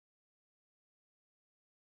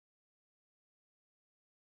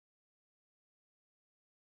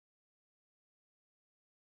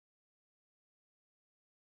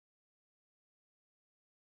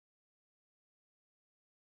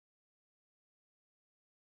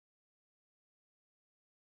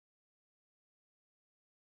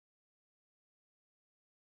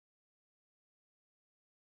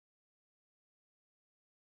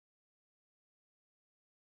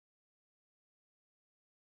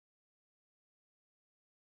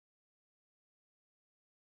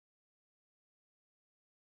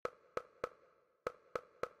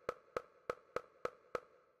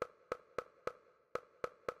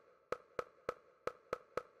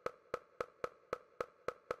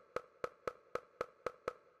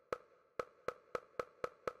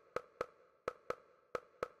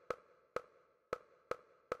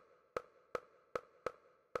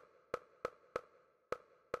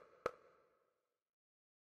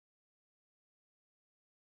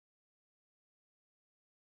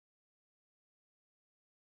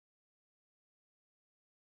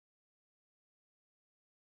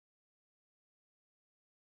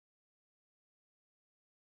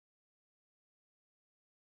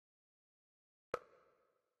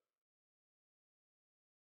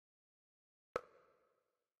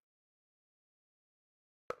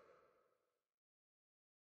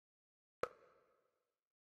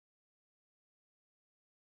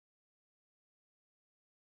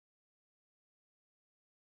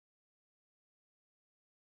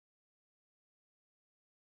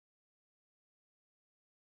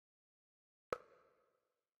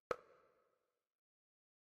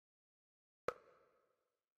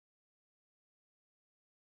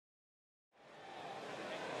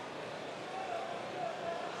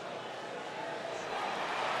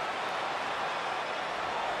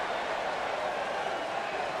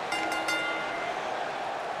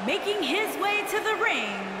Making his way to the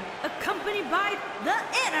ring, accompanied by the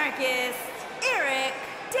Anarchist, Eric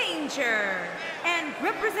Danger, and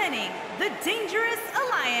representing the Dangerous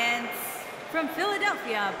Alliance from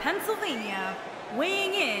Philadelphia, Pennsylvania,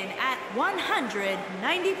 weighing in at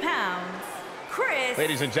 190 pounds, Chris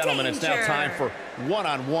Ladies and gentlemen, Danger. It's now time for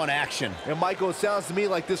one-on-one action. And Michael, it sounds to me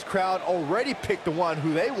like this crowd already picked the one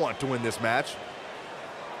who they want to win this match.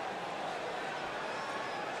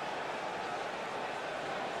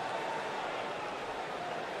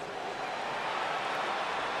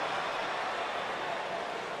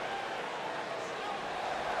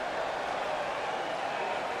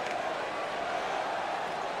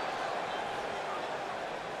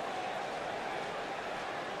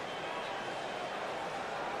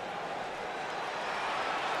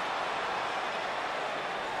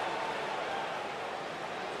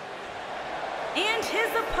 And his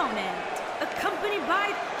opponent, accompanied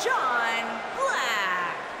by John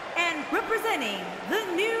Black, and representing the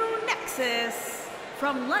new Nexus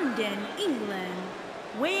from London, England,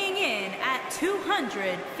 weighing in at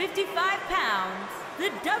 255 pounds, the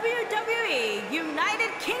WWE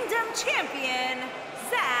United Kingdom Champion,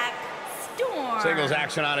 Zack. Singles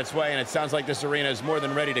action on its way, and it sounds like this arena is more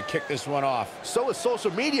than ready to kick this one off. So is social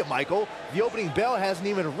media, Michael. The opening bell hasn't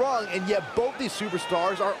even rung, and yet both these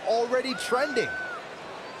superstars are already trending.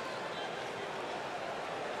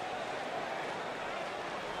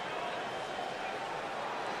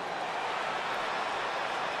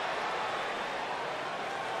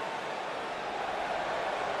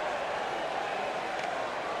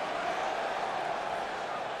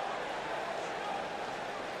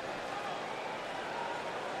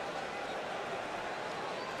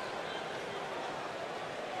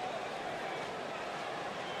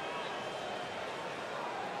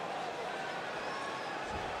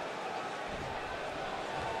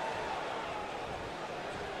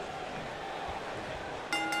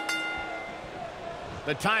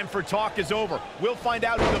 The time for talk is over. We'll find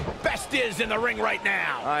out who the best is in the ring right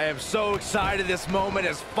now. I am so excited this moment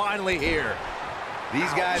is finally here.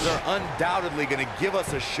 These guys are undoubtedly going to give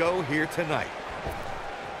us a show here tonight.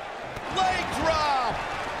 Leg drop!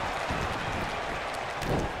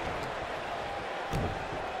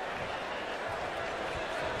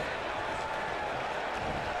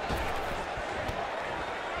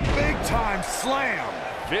 Big time slam.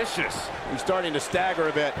 Vicious. He's starting to stagger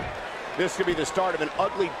a bit. This could be the start of an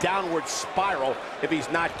ugly downward spiral if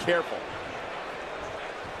he's not careful.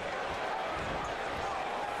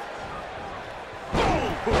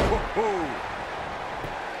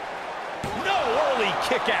 No early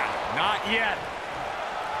kick out. Not yet.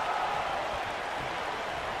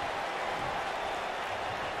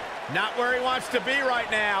 Not where he wants to be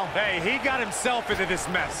right now. Hey, he got himself into this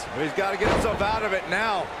mess. He's got to get himself out of it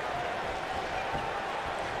now.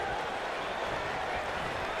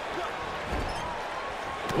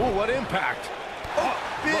 Ooh, what impact. Oh,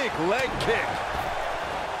 big leg kick.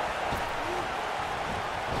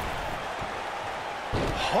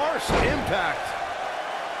 Harsh impact.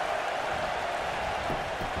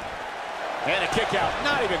 And a kick out.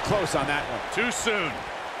 Not even close on that one. Too soon.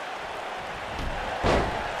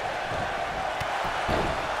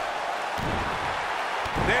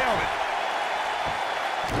 Nailed it.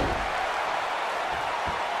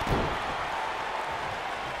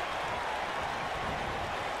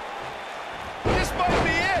 This might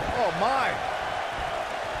be it. Oh, my.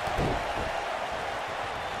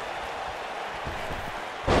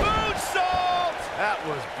 Moonsault! That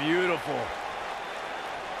was beautiful.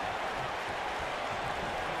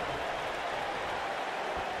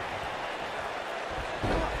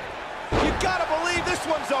 You gotta believe this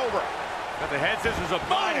one's over. Got the head scissors up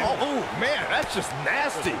behind him. Oh, man, that's just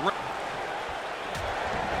nasty.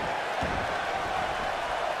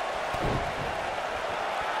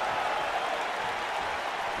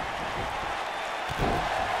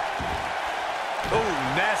 Oh,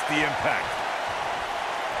 nasty impact.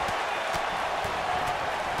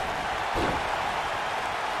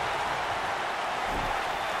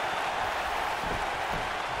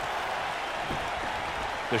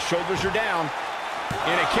 The shoulders are down.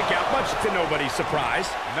 In a kick out, much to nobody's surprise.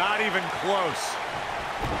 Not even close.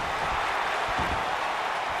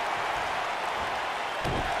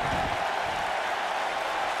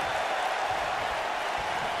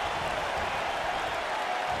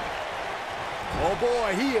 Oh,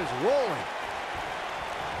 boy, he is rolling.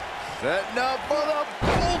 Setting up for the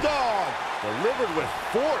Bulldog. Delivered with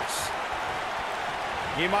force.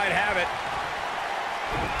 He might have it.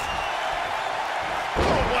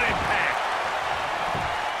 Oh, what impact.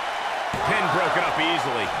 Pin broken up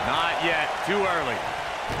easily. Not yet. Too early.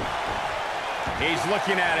 He's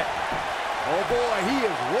looking at it. Oh, boy, he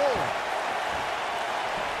is rolling.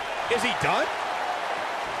 Is he done?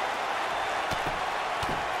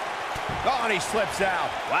 Oh, and he slips out.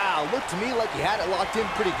 Wow, looked to me like he had it locked in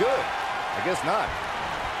pretty good. I guess not.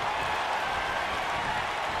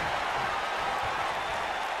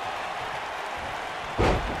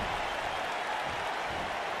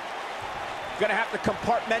 Gonna have to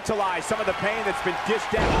compartmentalize some of the pain that's been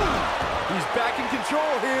dished out. He's back in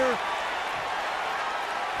control here.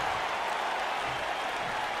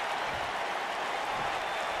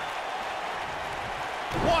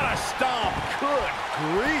 What a stomp. Good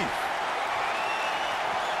grief.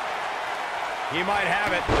 He might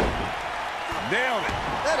have it. Nailed it.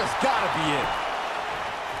 That has got to be it.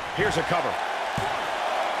 Here's a cover.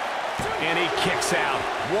 And he kicks out.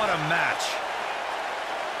 What a match.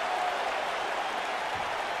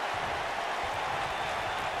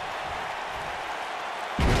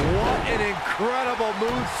 What an incredible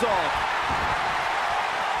moonsault.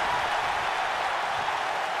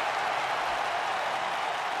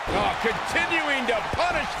 Oh, continuing to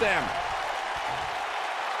punish them.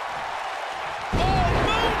 Oh,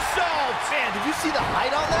 moonsault! Man, did you see the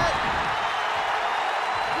height on that?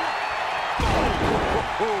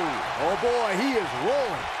 Oh, boy, he is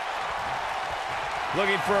rolling.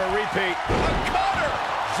 Looking for a repeat. A cutter!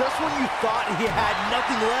 Just when you thought he had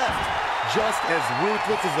nothing left. Just as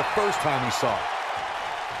ruthless as the first time we saw it.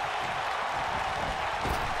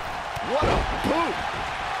 What a boot.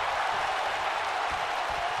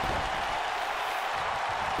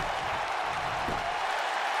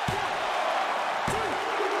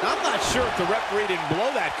 I'm not sure if the referee didn't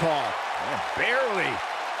blow that call. Barely.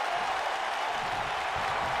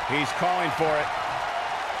 He's calling for it.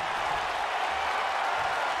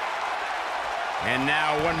 And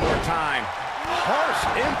now one more time. Harsh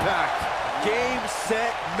impact. Game,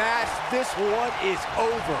 set, match. This one is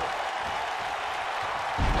over.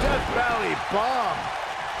 Death Valley bomb.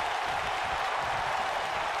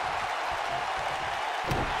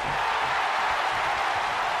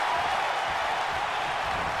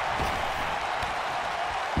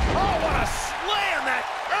 Oh, what a slam! That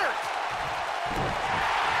hurt!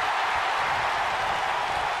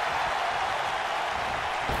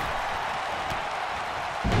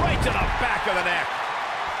 Right to the back of the neck.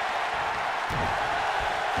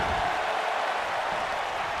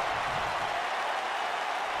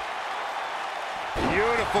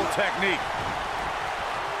 Beautiful technique.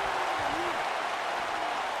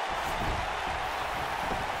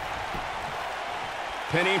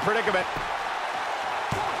 Pinning predicament.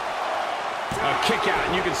 A kick out,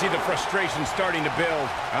 and you can see the frustration starting to build.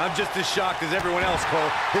 I'm just as shocked as everyone else, Cole,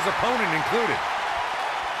 his opponent included.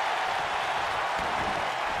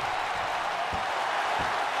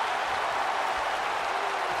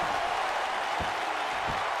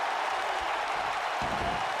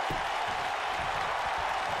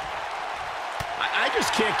 I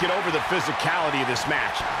just can't get over the physicality of this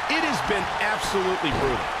match. It has been absolutely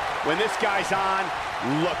brutal. When this guy's on,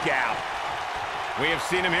 look out. We have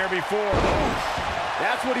seen him here before.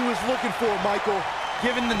 That's what he was looking for, Michael.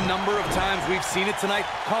 Given the number of times we've seen it tonight,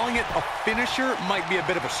 calling it a finisher might be a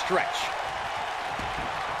bit of a stretch.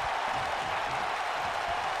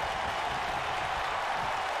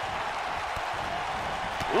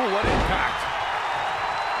 Ooh, what impact.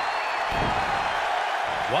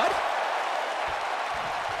 What?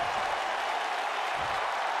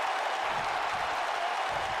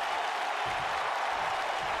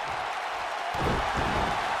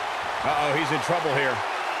 Uh-oh, he's in trouble here.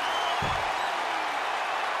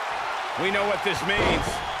 We know what this means.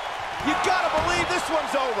 You gotta believe this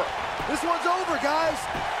one's over. This one's over, guys.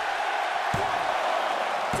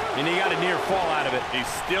 And he got a near fall out of it. He's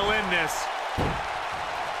still in this.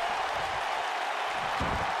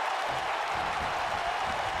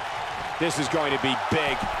 This is going to be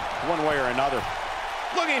big, one way or another.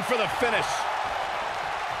 Looking for the finish.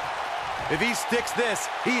 If he sticks this,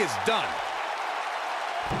 he is done.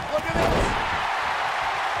 Look at this.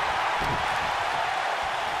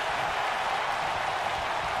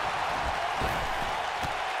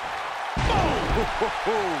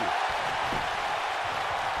 Boom!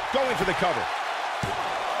 Going for the cover.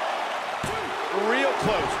 Real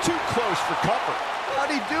close, too close for cover. How'd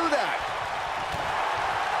he do that?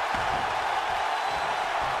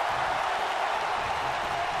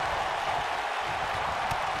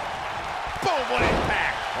 Boom, what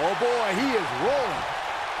impact. Oh boy, he is rolling.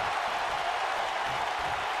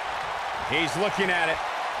 He's looking at it.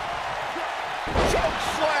 Choke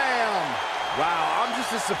slam! Wow, I'm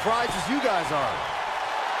just as surprised as you guys are.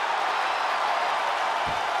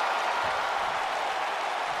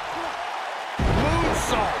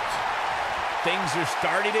 moonsault. Things are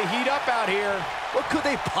starting to heat up out here. What could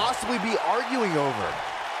they possibly be arguing over?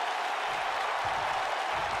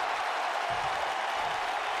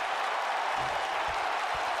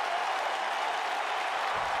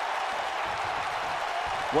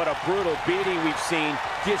 What a brutal beating we've seen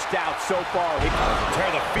dished out so far.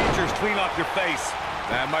 Tear the features clean off your face.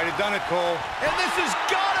 That might have done it, Cole. And this has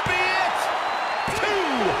got to be it! 2!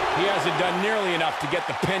 He hasn't done nearly enough to get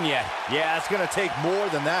the pin yet. Yeah, it's going to take more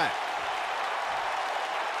than that.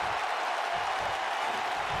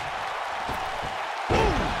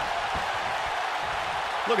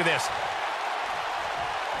 Look at this.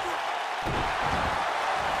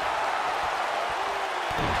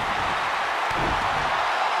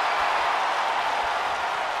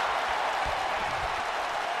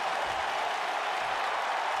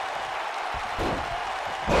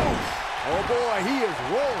 Oh boy, he is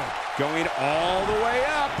rolling. Going all the way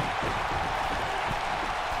up.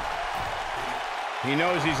 He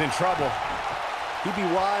knows he's in trouble. He'd be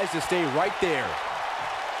wise to stay right there.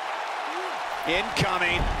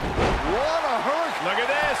 Incoming. What a hurricane. Look at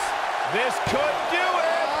this. This could do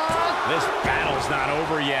it. This battle's not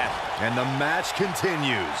over yet. And the match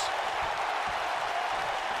continues.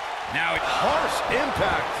 Now it's Harsh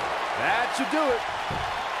impact. That should do it.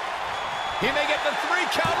 He may get the 3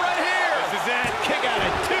 count right here. This is it. Kick out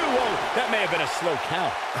at 2. Whoa, that may have been a slow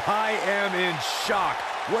count. I am in shock.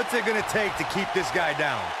 What's it going to take to keep this guy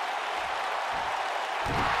down?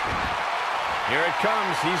 Here it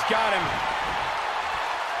comes. He's got him.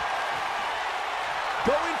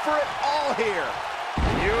 Going for it all here.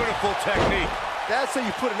 Beautiful technique. That's how you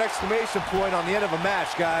put an exclamation point on the end of a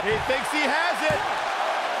match, guys. He thinks he has it.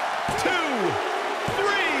 2,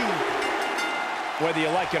 3. Whether you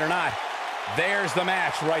like it or not, there's the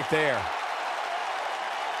match right there.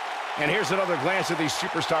 And here's another glance at these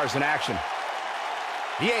superstars in action.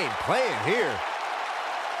 He ain't playing here.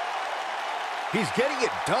 He's getting it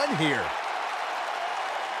done here.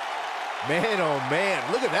 Man, oh man,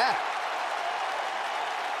 look at that.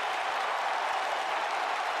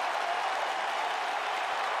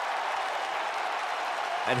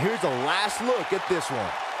 And here's a last look at this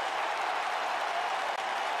one.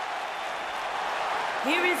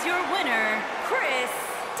 Here is your winner, Chris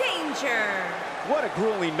Danger. What a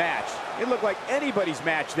grueling match. It looked like anybody's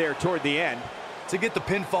match there toward the end. To get the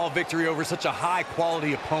pinfall victory over such a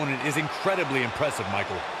high-quality opponent is incredibly impressive,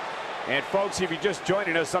 Michael. And folks, if you're just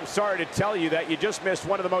joining us, I'm sorry to tell you that you just missed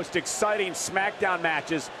one of the most exciting SmackDown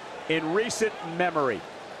matches in recent memory.